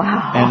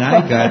 Wow. And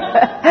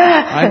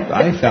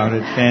I found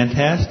it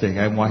fantastic.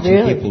 I'm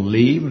watching people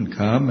leave and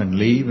come and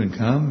leave and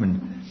come,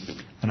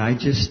 and I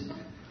just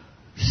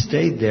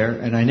stayed there,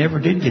 and I never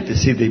did get to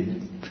see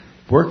the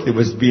work that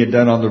was being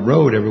done on the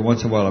road. Every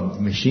once in a while a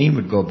machine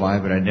would go by,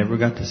 but I never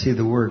got to see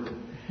the work.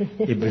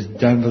 It was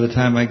done by the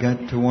time I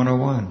got to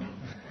 101.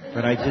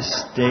 But I just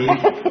stayed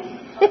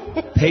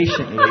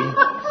patiently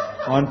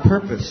on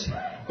purpose.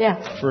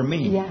 Yeah. For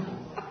me.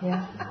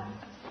 Yeah.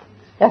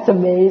 That's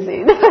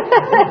amazing.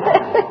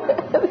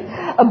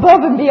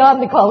 Above and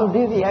beyond the Call of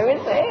Duty, I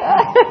would say.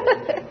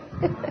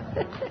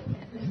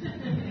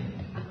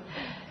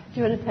 Do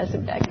you want to pass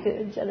it back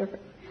to Jennifer?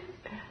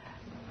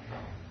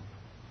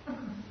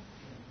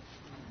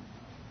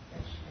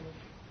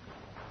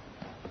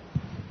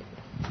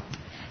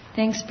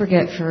 Thanks,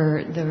 Brigitte,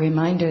 for the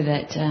reminder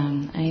that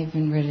I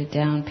even wrote it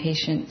down.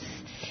 Patience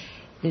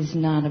is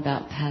not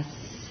about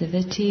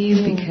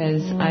passivity,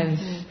 because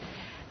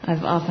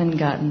I've often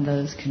gotten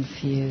those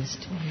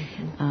confused.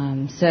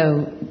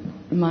 So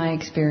my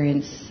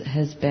experience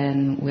has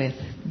been with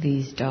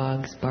these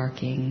dogs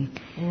barking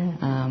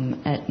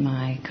at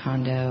my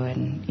condo,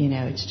 and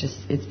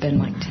it's been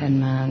like 10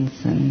 months,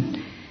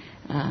 and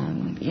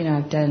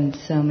I've done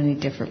so many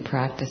different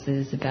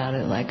practices about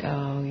it, like,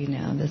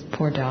 this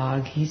poor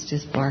dog, he's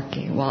just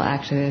barking. Well,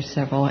 actually, there's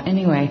several.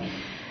 Anyway,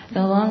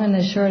 the long and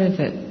the short of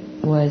it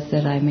was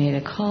that I made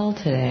a call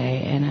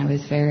today, and I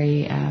was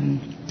very,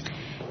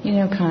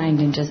 kind,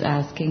 and just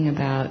asking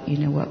about,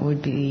 what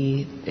would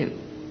be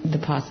the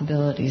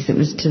possibilities. It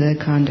was to the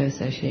condo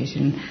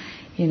association.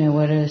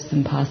 What are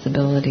some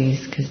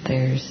possibilities, because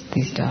there's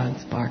these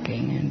dogs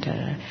barking,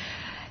 and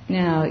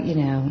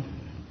now,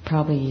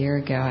 probably a year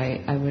ago,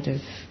 I would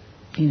have,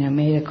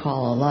 made a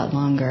call a lot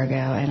longer ago,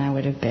 and I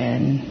would have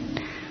been,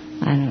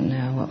 I don't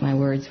know what my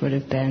words would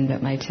have been,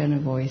 but my tone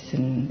of voice,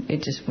 and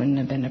it just wouldn't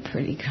have been a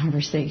pretty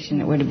conversation.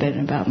 It would have been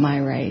about my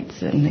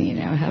rights and,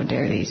 how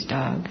dare these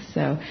dogs.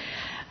 So,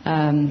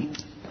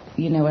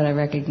 what I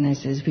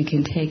recognize is we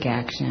can take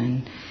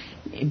action,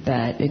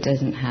 but it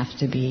doesn't have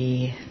to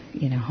be,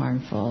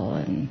 harmful.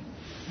 And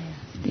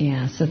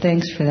so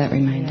thanks for that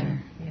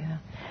reminder. Yeah.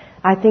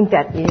 I think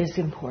that is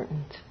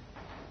important,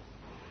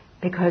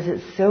 because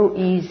it's so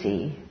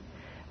easy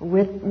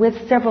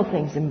with several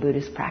things in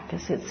Buddhist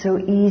practice. It's so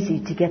easy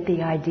to get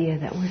the idea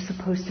that we're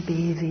supposed to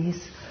be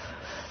these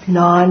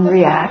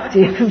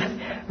non-reactive,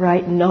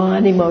 right,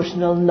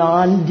 non-emotional,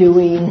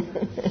 non-doing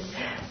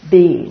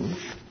beings.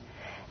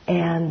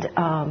 And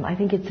I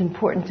think it's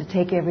important to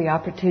take every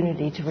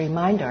opportunity to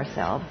remind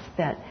ourselves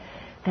that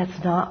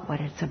that's not what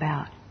it's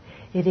about.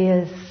 It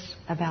is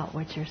about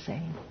what you're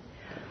saying.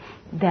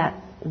 That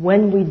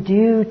when we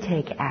do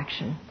take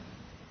action,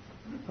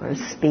 or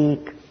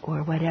speak,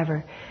 or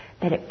whatever,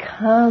 that it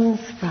comes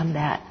from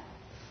that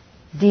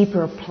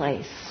deeper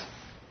place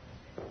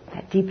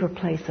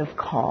of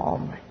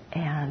calm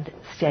and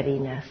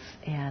steadiness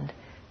and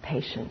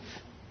patience,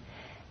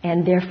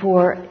 and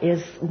therefore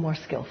is more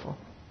skillful.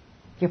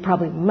 You're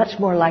probably much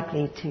more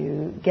likely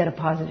to get a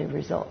positive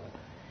result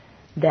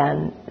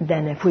than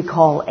if we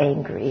call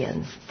angry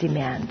and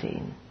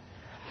demanding.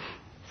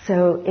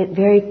 So it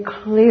very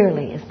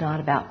clearly is not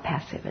about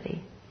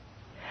passivity.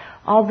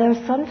 Although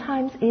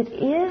sometimes it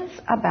is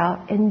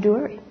about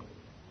enduring.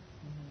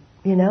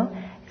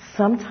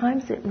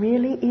 Sometimes it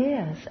really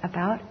is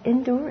about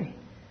enduring.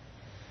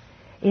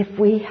 If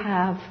we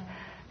have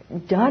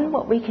done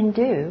what we can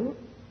do,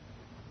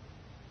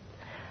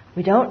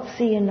 we don't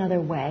see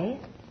another way,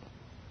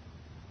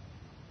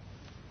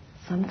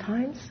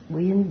 sometimes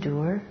we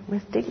endure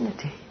with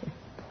dignity.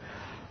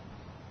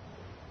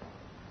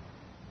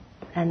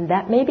 And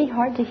that may be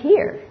hard to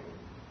hear.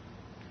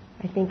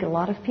 I think a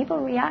lot of people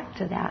react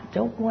to that,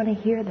 don't want to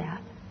hear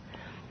that.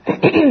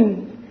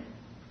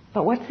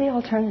 But what's the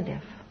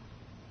alternative?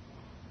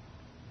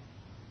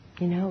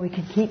 We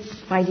can keep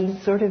fighting,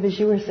 sort of as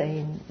you were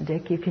saying,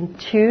 Dick. You can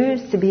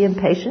choose to be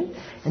impatient,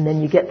 and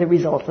then you get the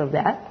results of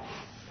that.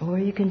 Or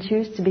you can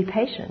choose to be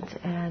patient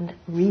and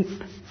reap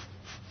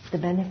the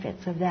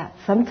benefits of that.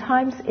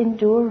 Sometimes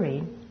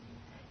enduring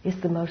is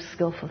the most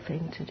skillful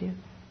thing to do.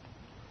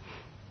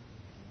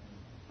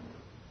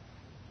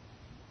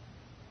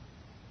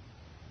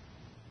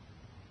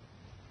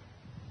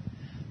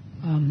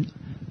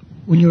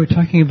 When you were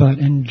talking about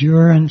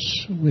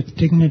endurance with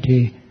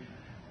dignity,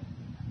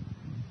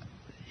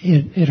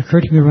 it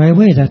occurred to me right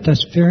away that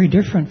that's very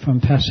different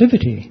from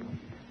passivity.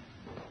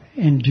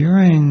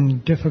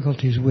 Enduring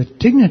difficulties with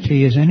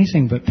dignity is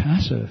anything but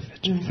passive.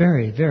 It's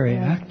very, very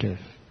active.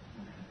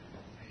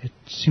 It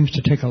seems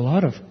to take a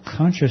lot of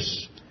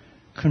conscious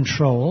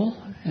control,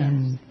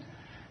 and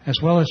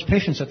as well as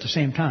patience at the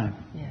same time.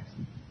 Yes.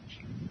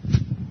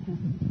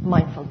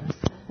 Mindfulness.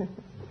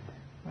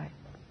 Right.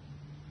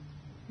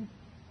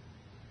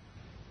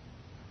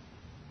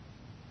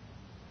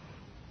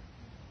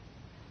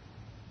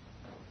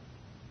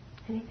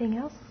 Anything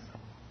else?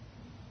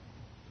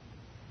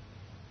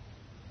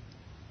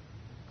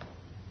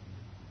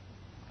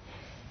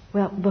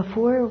 Well,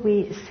 before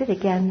we sit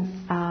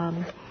again,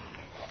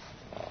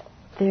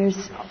 there's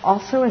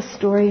also a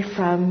story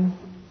from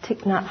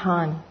Thich Nhat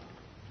Hanh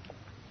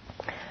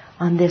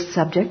on this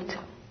subject.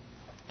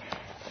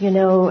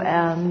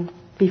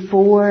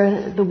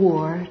 Before the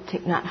war,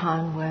 Thich Nhat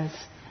Hanh was,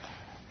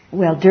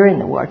 during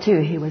the war too,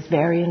 he was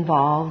very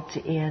involved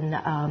in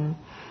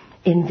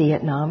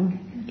Vietnam,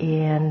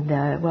 in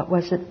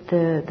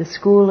the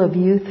School of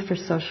Youth for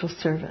Social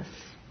Service.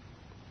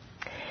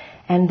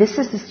 And this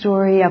is the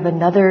story of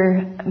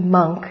another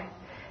monk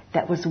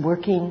that was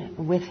working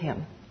with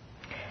him,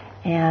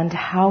 and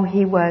how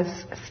he was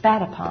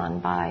spat upon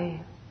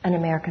by an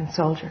American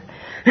soldier,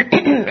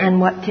 and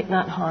what Thich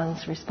Nhat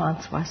Hanh's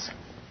response was.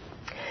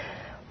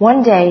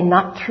 One day,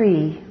 Nhat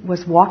Tri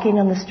was walking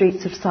on the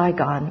streets of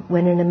Saigon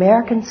when an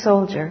American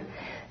soldier,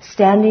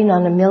 standing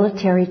on a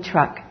military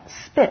truck,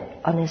 spit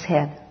on his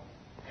head.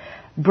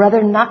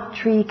 Brother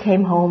Nottree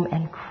came home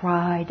and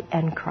cried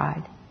and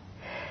cried.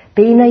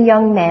 Being a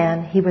young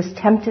man, he was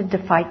tempted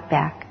to fight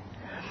back.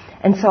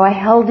 And so I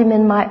held him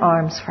in my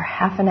arms for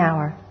half an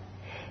hour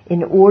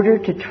in order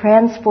to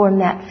transform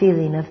that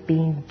feeling of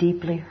being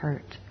deeply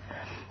hurt.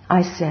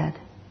 I said,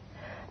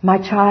 "My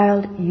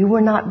child, you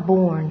were not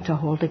born to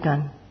hold a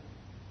gun.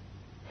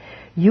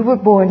 You were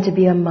born to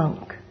be a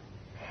monk,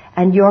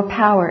 and your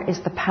power is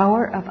the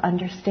power of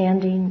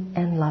understanding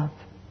and love.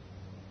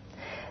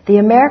 The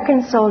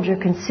American soldier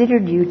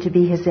considered you to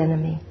be his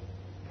enemy.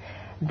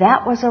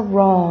 That was a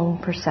wrong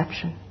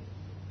perception.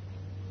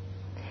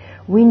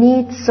 We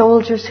need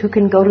soldiers who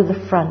can go to the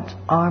front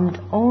armed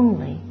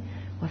only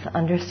with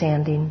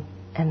understanding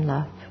and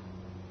love."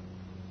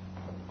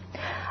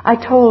 I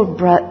told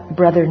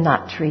Brother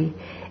Nottree,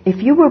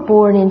 if you were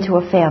born into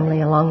a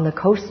family along the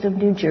coast of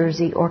New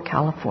Jersey or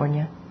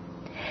California,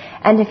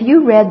 and if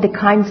you read the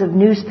kinds of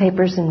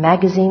newspapers and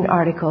magazine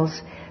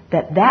articles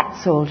that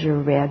soldier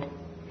read,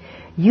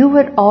 you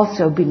would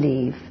also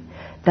believe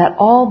that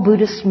all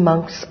Buddhist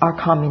monks are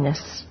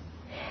communists,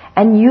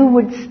 and you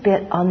would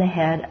spit on the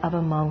head of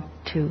a monk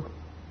too.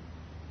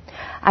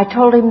 I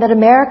told him that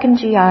American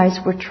GIs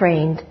were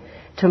trained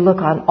to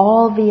look on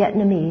all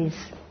Vietnamese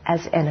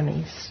as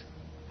enemies.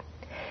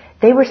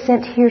 They were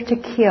sent here to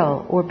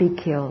kill or be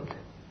killed.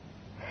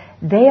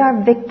 They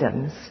are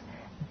victims,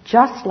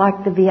 just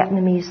like the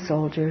Vietnamese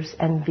soldiers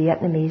and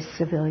Vietnamese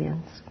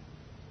civilians.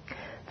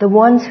 The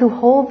ones who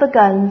hold the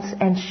guns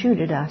and shoot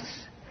at us,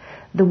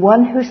 the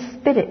one who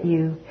spit at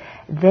you,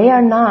 they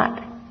are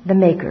not the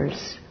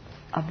makers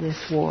of this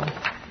war.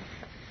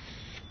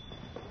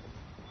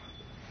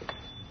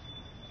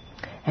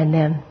 And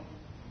then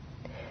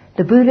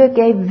the Buddha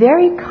gave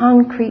very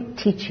concrete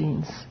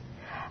teachings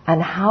on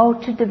how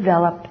to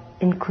develop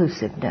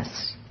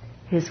inclusiveness,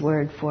 his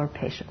word for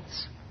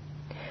patience.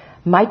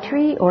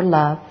 Maitri or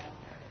love,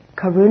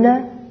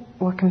 karuna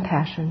or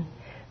compassion,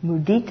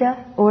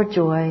 mudita or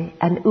joy,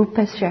 and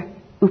upeksha,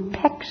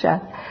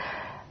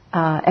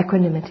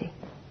 equanimity.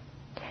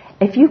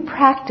 If you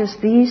practice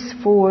these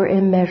 4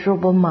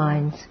 immeasurable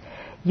minds,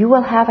 you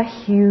will have a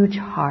huge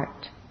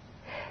heart.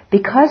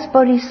 Because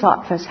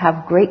bodhisattvas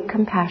have great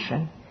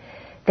compassion,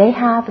 they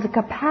have the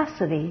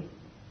capacity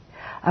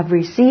of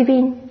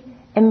receiving,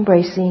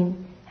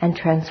 embracing, and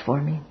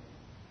transforming.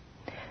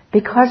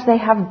 Because they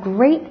have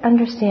great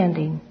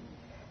understanding,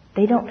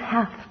 they don't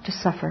have to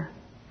suffer.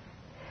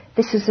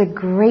 This is a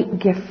great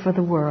gift for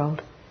the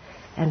world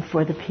and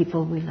for the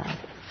people we love.